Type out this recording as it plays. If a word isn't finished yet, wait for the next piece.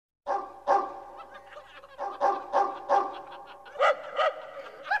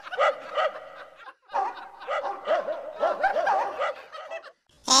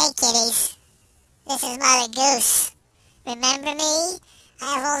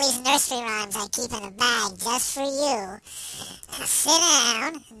these nursery rhymes I keep in a bag just for you. Now sit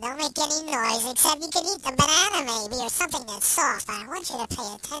down, don't make any noise, except you can eat the banana maybe, or something that's soft. I want you to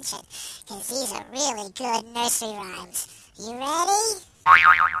pay attention, because these are really good nursery rhymes. You ready?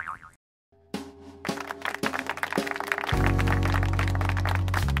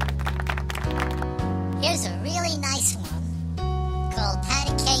 Here's a really nice one called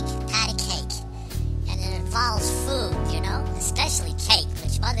Patty Cake, Patty Cake. And it involves food, especially cake,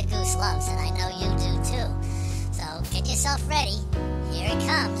 which Mother Goose loves, and I know you do too. So get yourself ready. Here it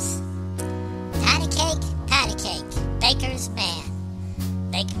comes. Patty cake, baker's man.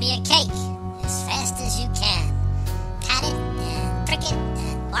 Bake me a cake as fast as you can. Pat it and prick it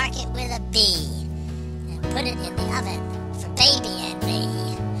and mark it with a B. And put it in the oven for baby and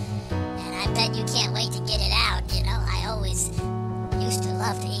me. And I bet you can't wait to get it out, I always used to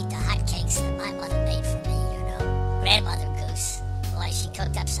love to eat the hot cakes that my mother made for me, grandmother